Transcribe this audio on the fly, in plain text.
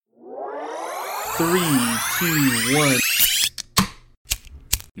Three, two, one.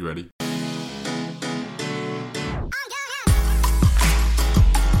 You ready?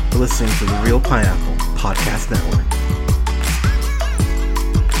 You're listening to the Real Pineapple Podcast Network.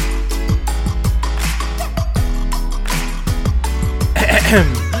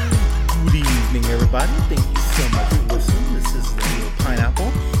 Good evening, everybody. Thank you so much for listening. This is the Real Pineapple.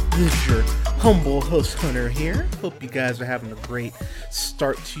 This is your humble host, Hunter, here. Hope you guys are having a great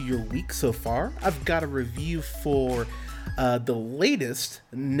start to your week so far. I've got a review for the latest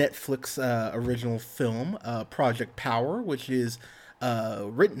Netflix original film, Project Power, which is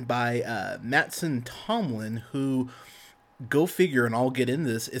written by Mattson Tomlin, who, go figure, and I'll get in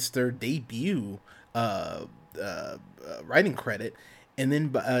this, it's their debut writing credit. And then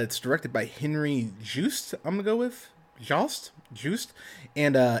it's directed by Henry Joost, I'm going to go with. Joost.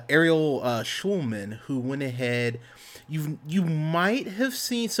 And Ariel Schulman, who went ahead. You might have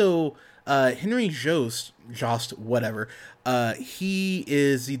seen, so Henry Joost, whatever. He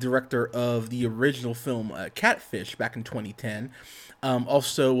is the director of the original film Catfish back in 2010.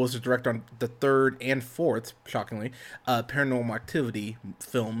 Also was the director on the third and fourth, shockingly, Paranormal Activity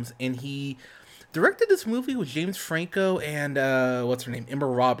films. And he directed this movie with James Franco and what's her name, Emma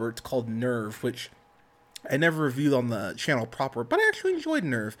Roberts, called Nerve, which I never reviewed on the channel proper, but I actually enjoyed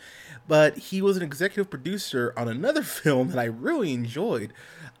Nerve. But he was an executive producer on another film that I really enjoyed,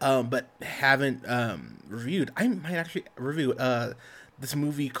 but haven't reviewed. I might actually review this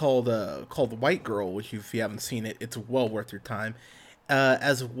movie called White Girl, which if you haven't seen it, it's well worth your time.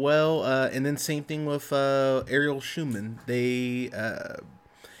 As well, and then same thing with Ariel Schulman.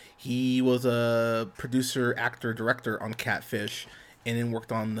 He was a producer, actor, director on Catfish, and then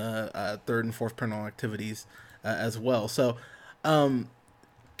worked on the third and fourth Paranormal Activities as well. So, kind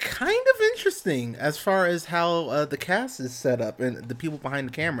of interesting as far as how the cast is set up and the people behind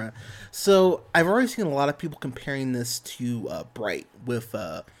the camera. So, I've already seen a lot of people comparing this to Bright with,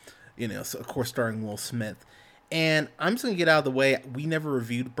 so of course starring Will Smith. And I'm just going to get out of the way. We never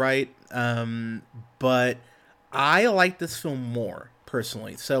reviewed Bright, but I like this film more,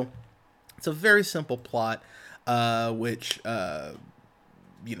 personally. So, it's a very simple plot, which,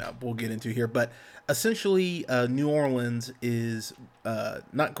 we'll get into here. But essentially, New Orleans is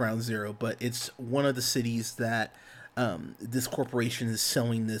not ground zero, but it's one of the cities that this corporation is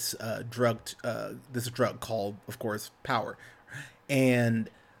selling this drug called, of course, Power. And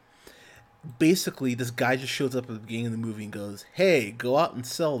basically, this guy just shows up at the beginning of the movie and goes, "Hey, go out and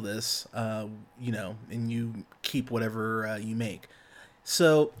sell this, and you keep whatever you make."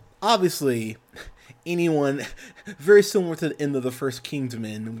 So, obviously, anyone, very similar to the end of the first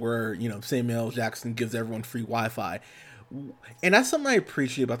Kingsman, where, Samuel L. Jackson gives everyone free Wi-Fi. And that's something I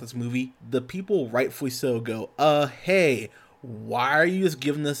appreciate about this movie. The people, rightfully so, go, hey, why are you just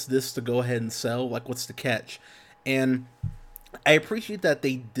giving us this to go ahead and sell? Like, what's the catch? And I appreciate that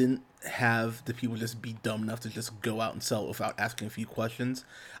they didn't have the people just be dumb enough to just go out and sell it without asking a few questions.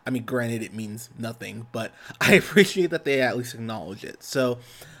 I mean, granted, it means nothing, but I appreciate that they at least acknowledge it. So,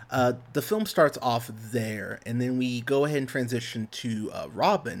 the film starts off there, and then we go ahead and transition to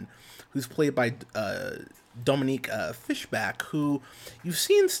Robin, who's played by Dominique Fishback, who you've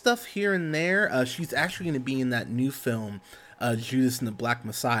seen stuff here and there. She's actually going to be in that new film, Judas and the Black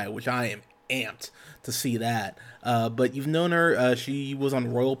Messiah, which I am amped to see that. But you've known her. She was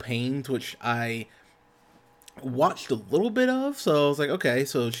on Royal Pains, which I watched a little bit of. So I was like, okay,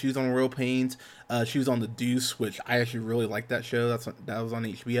 so she was on Royal Pains. She was on The Deuce, which I actually really liked that show. That was on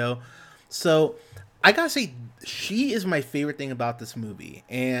HBO. So I gotta say, she is my favorite thing about this movie.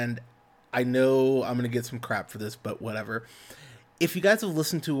 And I know I'm gonna get some crap for this, but whatever. If you guys have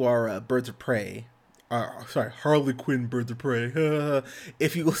listened to our Birds of Prey, Harley Quinn Birds of Prey.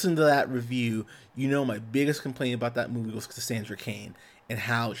 If you listen to that review, my biggest complaint about that movie was Cassandra Cain and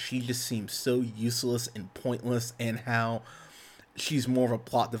how she just seems so useless and pointless, and how she's more of a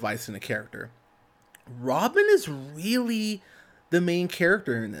plot device than a character. Robin is really the main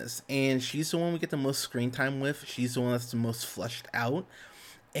character in this, and she's the one we get the most screen time with. She's the one that's the most fleshed out,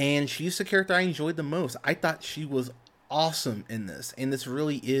 and she's the character I enjoyed the most. I thought she was awesome in this, and this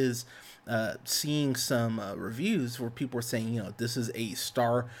really is seeing some reviews where people are saying, this is a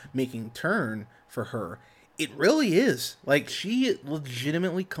star-making turn for her. It really is. Like, she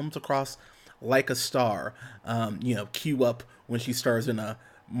legitimately comes across like a star. Cue up when she stars in a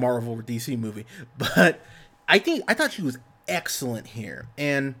Marvel or DC movie. But I thought she was excellent here.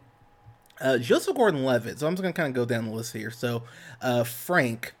 And Joseph Gordon-Levitt, so I'm just going to kind of go down the list here. So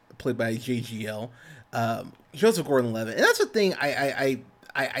Frank, played by JGL, Joseph Gordon-Levitt. And that's the thing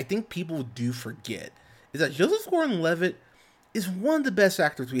I think people do forget, is that Joseph Gordon-Levitt is one of the best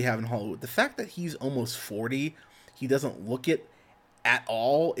actors we have in Hollywood. The fact that he's almost 40, he doesn't look it at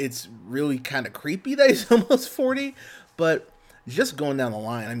all. It's really kind of creepy that he's almost 40, but just going down the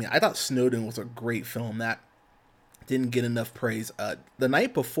line, I mean, I thought Snowden was a great film that didn't get enough praise. The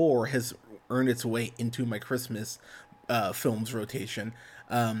Night Before has earned its way into my Christmas films rotation.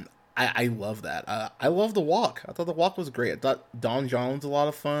 I love that. I love The Walk. I thought The Walk was great. I thought Don John's a lot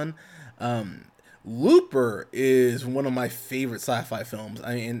of fun. Looper is one of my favorite sci-fi films.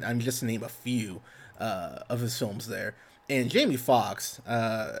 I mean, I'm just to name a few of his films there. And Jamie Foxx,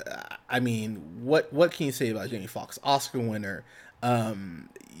 I mean, what can you say about Jamie Foxx? Oscar winner. I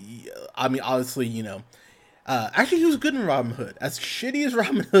mean, obviously, you know, actually, he was good in Robin Hood. As shitty as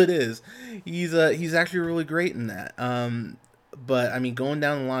Robin Hood is, he's actually really great in that. But I mean, going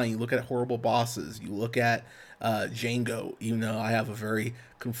down the line, you look at Horrible Bosses, you look at Django. Even though I have a very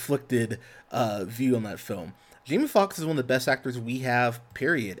conflicted view on that film, Jamie Foxx is one of the best actors we have.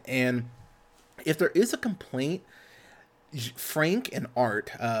 Period. And if there is a complaint, Frank and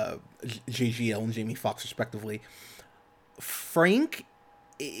Art, JGL and Jamie Foxx respectively, Frank,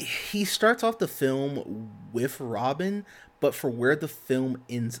 he starts off the film with Robin, but for where the film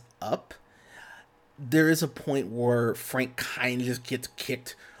ends up, there is a point where Frank kind of just gets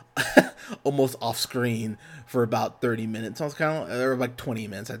kicked almost off screen for about 30 minutes. So it's kind of, or like 20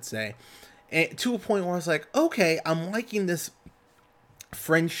 minutes, I'd say. And to a point where I was like, okay, I'm liking this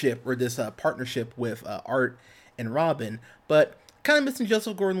friendship or this partnership with Art and Robin, but kind of missing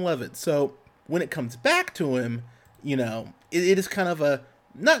Joseph Gordon-Levitt. So when it comes back to him, you know, it is kind of a,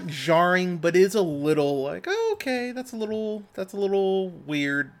 not jarring, but it is a little like, oh, okay, that's a little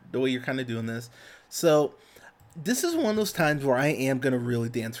weird the way you're kind of doing this. So this is one of those times where I am going to really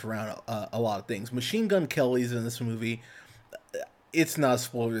dance around a lot of things. Machine Gun Kelly's in this movie. It's not a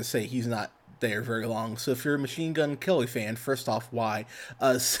spoiler to say he's not there very long. So if you're a Machine Gun Kelly fan, first off, why?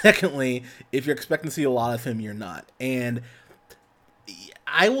 Secondly, if you're expecting to see a lot of him, you're not. And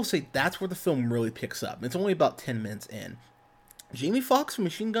I will say that's where the film really picks up. It's only about 10 minutes in. Jamie Foxx and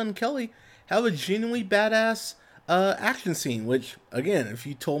Machine Gun Kelly have a genuinely badass action scene, which, again, if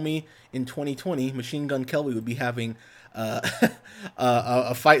you told me in 2020 Machine Gun Kelly would be having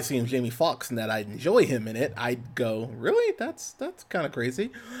a fight scene with Jamie Foxx and that I'd enjoy him in it, I'd go, really? That's kind of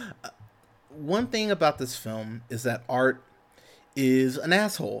crazy. One thing about this film is that Art is an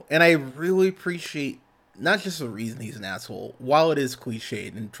asshole, and I really appreciate not just the reason he's an asshole, while it is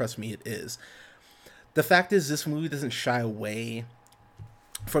cliched, and trust me, it is. The fact is, this movie doesn't shy away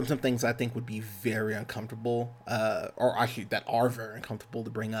from some things I think would be very uncomfortable, or actually that are very uncomfortable to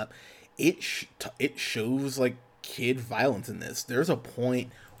bring up. It shows like kid violence in this. There's a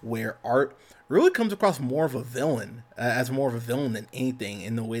point where Art really comes across more of a villain, as more of a villain than anything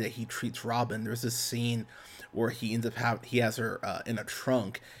in the way that he treats Robin. There's this scene where he ends up he has her in a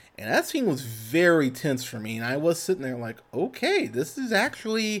trunk, and that scene was very tense for me. And I was sitting there like, okay, this is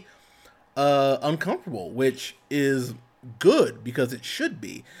actually uncomfortable, which is good because it should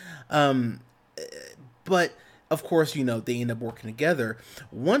be. But of course, you know, they end up working together.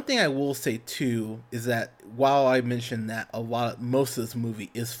 One thing I will say too is that while I mentioned that most of this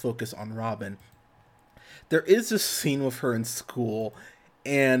movie is focused on Robin, there is this scene with her in school,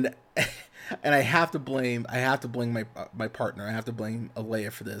 and and I have to blame my partner. I have to blame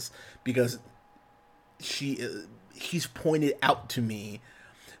Alea for this because he's pointed out to me,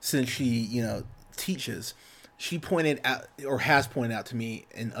 since she, you know, teaches, she pointed out, or has pointed out to me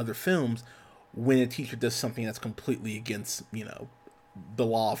in other films, when a teacher does something that's completely against, you know, the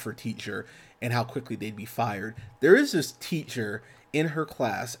law for a teacher and how quickly they'd be fired. There is this teacher in her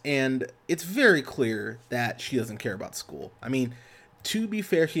class, and it's very clear that she doesn't care about school. I mean, to be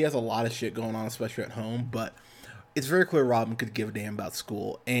fair, she has a lot of shit going on, especially at home, but it's very clear Robin could give a damn about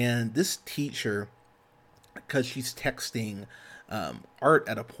school. And this teacher, because she's texting Art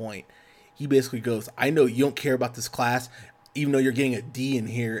at a point, he basically goes, I know you don't care about this class, even though you're getting a D in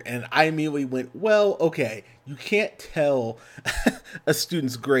here. And I immediately went, well, okay, you can't tell a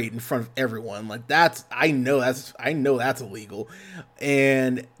student's grade in front of everyone. Like, I know that's illegal.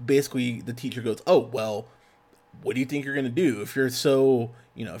 And basically the teacher goes, oh, well, what do you think you're going to do if you're so,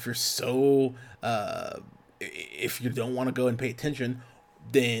 you know, if you don't want to go and pay attention,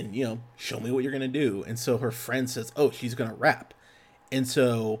 then, you know, show me what you're going to do. And so her friend says, oh, she's going to rap. And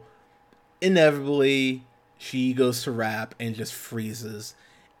so inevitably she goes to rap and just freezes.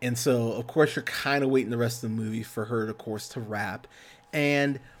 And so, of course, you're kind of waiting the rest of the movie for her, of course, to rap.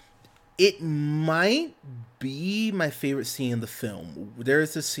 And it might be my favorite scene in the film. There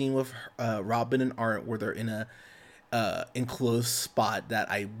is this scene with Robin and Art where they're in a enclosed spot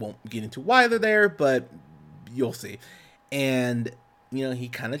that I won't get into why they're there, but you'll see. And he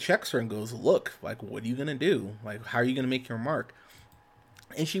kind of checks her and goes, "Look, like, what are you gonna do? Like, how are you gonna make your mark?"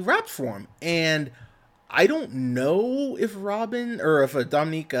 And she raps for him. And I don't know if Robin or if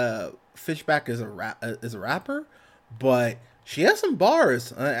Dominique Fishback is a rapper, but she has some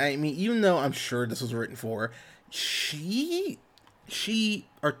bars. I mean, even though I'm sure this was written for her, she she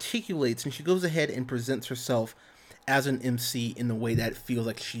articulates and she goes ahead and presents herself as an MC in the way that feels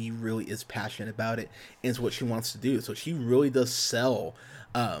like she really is passionate about it and it's what she wants to do. So she really does sell.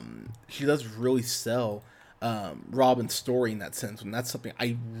 She does really sell Robin's story in that sense, and that's something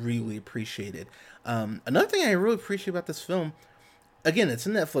I really appreciated. Another thing I really appreciate about this film, again, it's a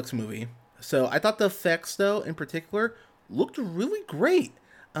Netflix movie, so I thought the effects, though, in particular, looked really great.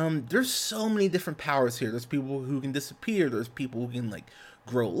 There's so many different powers here. There's people who can disappear. There's people who can like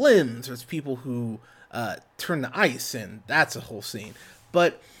grow limbs. There's people who turn to ice, and that's a whole scene.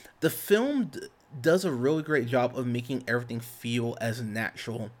 But the film does a really great job of making everything feel as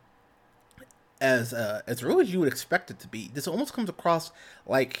natural as real as you would expect it to be. This almost comes across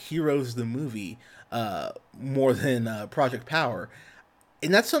like Heroes the movie more than Project Power,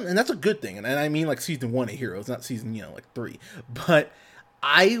 and that's something, and that's a good thing. And I mean like season 1 of Heroes, not season like 3. But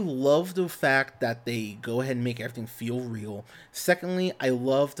I love the fact that they go ahead and make everything feel real. Secondly, I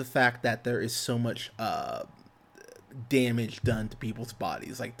love the fact that there is so much damage done to people's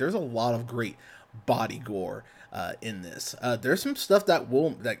bodies. Like there's a lot of great body gore in this. There's some stuff that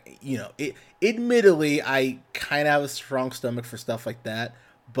will, like, it. Admittedly, I kind of have a strong stomach for stuff like that,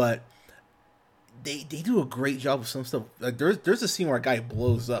 but they do a great job with some stuff. Like there's a scene where a guy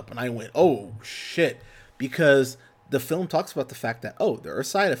blows up, and I went, "Oh shit," because the film talks about the fact that, oh, there are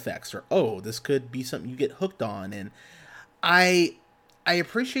side effects, or oh, this could be something you get hooked on. And I I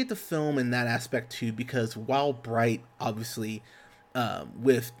appreciate the film in that aspect too, because while bright, obviously,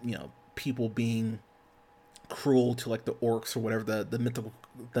 with people being cruel to like the orcs or whatever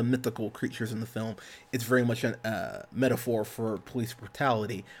the mythical creatures in the film, it's very much a metaphor for police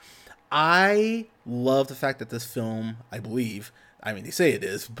brutality. I love the fact that this film, I believe, I mean they say it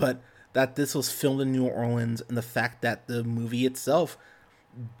is, but that this was filmed in New Orleans, and the fact that the movie itself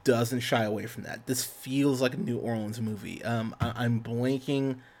doesn't shy away from that. This feels like a New Orleans movie. I'm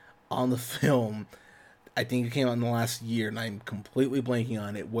blanking on the film. I think it came out in the last year, and I'm completely blanking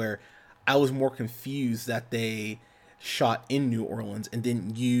on it. Where I was more confused that they shot in New Orleans and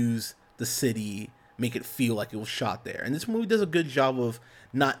didn't use the city, make it feel like it was shot there. And this movie does a good job of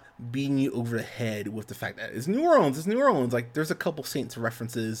not beating you over the head with the fact that it's New Orleans. It's New Orleans. Like there's a couple Saints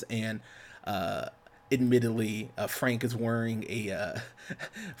references, and uh, admittedly, Frank is wearing a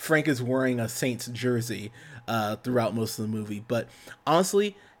Frank is wearing a Saints jersey throughout most of the movie. But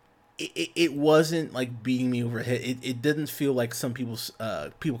honestly, it wasn't like beating me over the head. It didn't feel like some people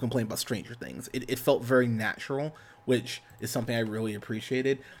complain about Stranger Things. It felt very natural, which is something I really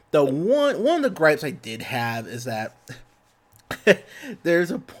appreciated. The one of the gripes I did have is that there's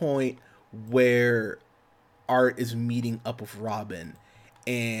a point where Art is meeting up with Robin,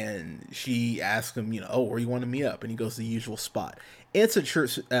 and she asks him, oh, where you want to meet up, and he goes to the usual spot. It's a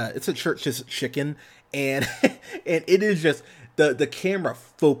church. It's a church's chicken, and and it is just the camera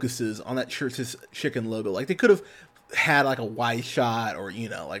focuses on that church's chicken logo. Like they could have had like a wide shot or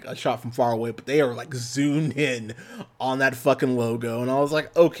like a shot from far away, but they are like zoomed in on that fucking logo, and I was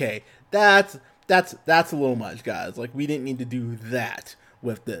like, okay, that's a little much, guys. Like we didn't need to do that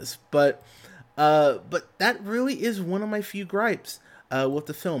with this, but that really is one of my few gripes with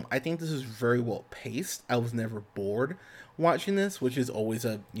the film. I think this is very well paced. I was never bored watching this, which is always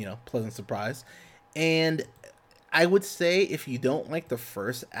a pleasant surprise. And I would say if you don't like the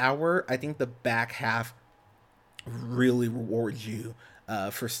first hour, I think the back half really rewards you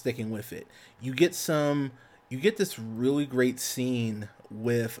for sticking with it. You get this really great scene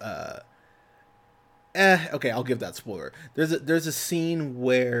with okay, I'll give that spoiler. There's a scene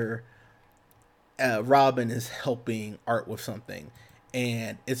where Robin is helping Art with something,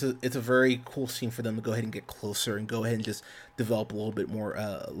 and it's a very cool scene for them to go ahead and get closer and go ahead and just develop a little bit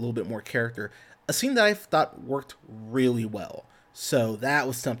more character. A scene that I thought worked really well. So that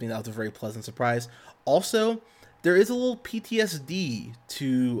was something that was a very pleasant surprise. Also, there is a little PTSD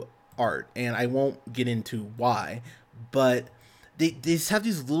to Art, and I won't get into why, but they just have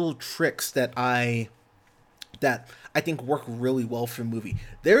these little tricks that I think work really well for the movie.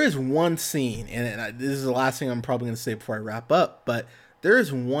 There is one scene, and this is the last thing I'm probably going to say before I wrap up, but there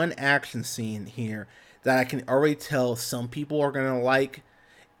is one action scene here that I can already tell some people are going to like,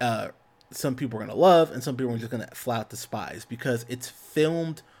 some people are going to love, and some people are just going to flat out despise, because it's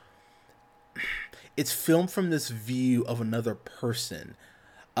filmed from this view of another person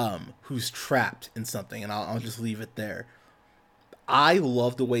who's trapped in something, and I'll just leave it there. I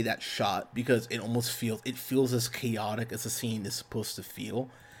love the way that's shot because it feels as chaotic as a scene is supposed to feel,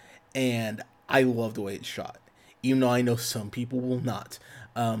 and I love the way it's shot, even though I know some people will not.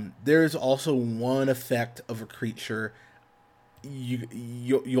 There's also one effect of a creature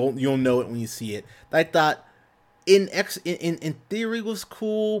you'll know it when you see it. I thought in theory was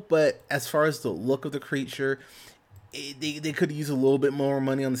cool, but as far as the look of the creature, they could use a little bit more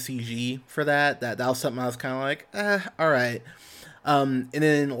money on the CG for that. That was something I was kind of like, all right. And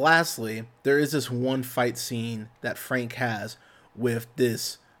then lastly, there is this one fight scene that Frank has with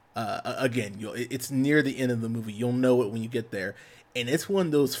this. Again, it's near the end of the movie. You'll know it when you get there, and it's one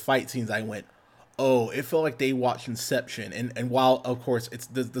of those fight scenes. I went, oh, it felt like they watched Inception. And while of course it's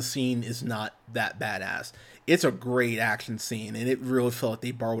the scene is not that badass, it's a great action scene, and it really felt like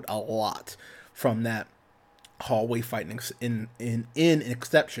they borrowed a lot from that hallway fight in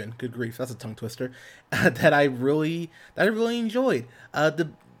Inception. Good grief, that's a tongue twister. that I really enjoyed.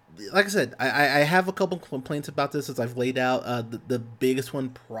 Like I said, I have a couple complaints about this as I've laid out. The biggest one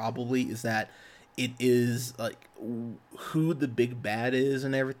probably is that it is like who the big bad is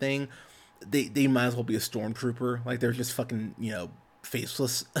and everything. They might as well be a stormtrooper. Like they're just fucking,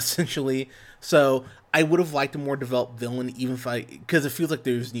 faceless essentially. So I would have liked a more developed villain, even if because it feels like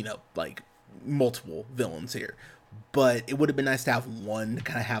there's like multiple villains here. But it would have been nice to have one to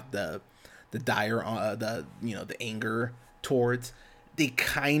kind of have the dire the anger towards. They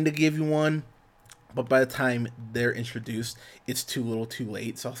kind of give you one, but by the time they're introduced, it's too little, too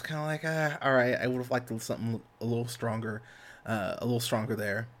late. So I was kind of like, all right, I would have liked something a little stronger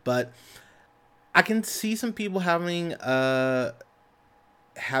there. But I can see some people having an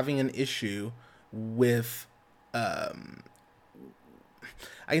issue with. I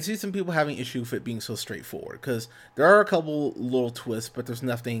can see some people having issue with it being so straightforward, because there are a couple little twists, but there's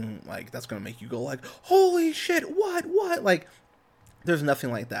nothing like that's gonna make you go like, holy shit, what? Like, there's nothing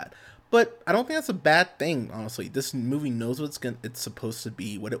like that. But I don't think that's a bad thing, honestly. This movie knows it's supposed to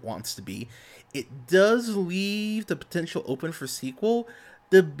be, what it wants to be. It does leave the potential open for sequel.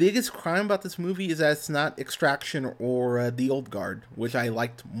 The biggest crime about this movie is that it's not Extraction or The Old Guard, which I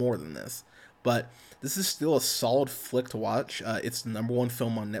liked more than this. But this is still a solid flick to watch. It's the #1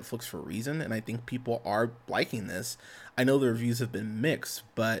 film on Netflix for a reason, and I think people are liking this. I know the reviews have been mixed,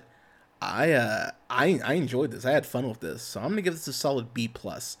 but I enjoyed this. I had fun with this, so I'm gonna give this a solid B+.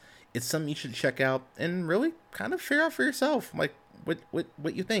 It's something you should check out and really kind of figure out for yourself, like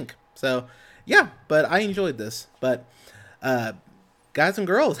what you think. So yeah, but I enjoyed this. But guys and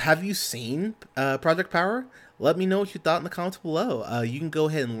girls, have you seen Project Power? Let me know what you thought in the comments below. You can go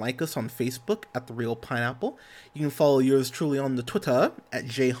ahead and like us on Facebook at The Real Pineapple. You can follow yours truly on the Twitter at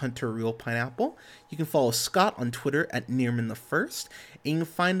JHunterRealPineapple. You can follow Scott on Twitter at Nearman1st. And you can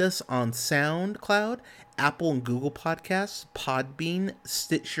find us on SoundCloud, Apple and Google Podcasts, Podbean,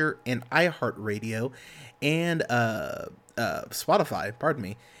 Stitcher, and iHeartRadio, and Spotify, pardon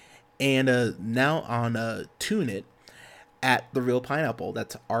me. And now on TuneIt at The Real Pineapple.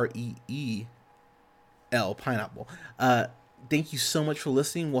 That's REEL Pineapple. Thank you so much for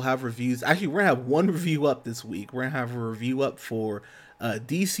listening. We'll have reviews. Actually, we're gonna have one review up this week. We're gonna have a review up for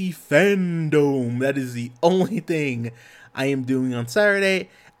DC Fandom. That is the only thing I am doing on Saturday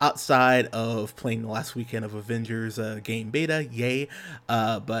outside of playing the last weekend of Avengers game beta. Yay.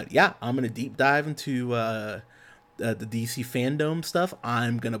 But yeah, I'm gonna deep dive into the DC Fandom stuff.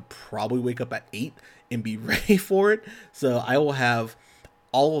 I'm gonna probably wake up at 8 and be ready for it. So I will have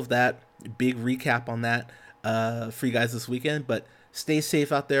all of that, big recap on that for you guys this weekend. But stay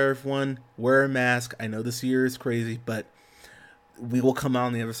safe out there, everyone. Wear a mask. I know this year is crazy, but we will come out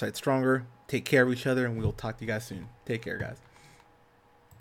on the other side stronger. Take care of each other, and we will talk to you guys soon. Take care, guys.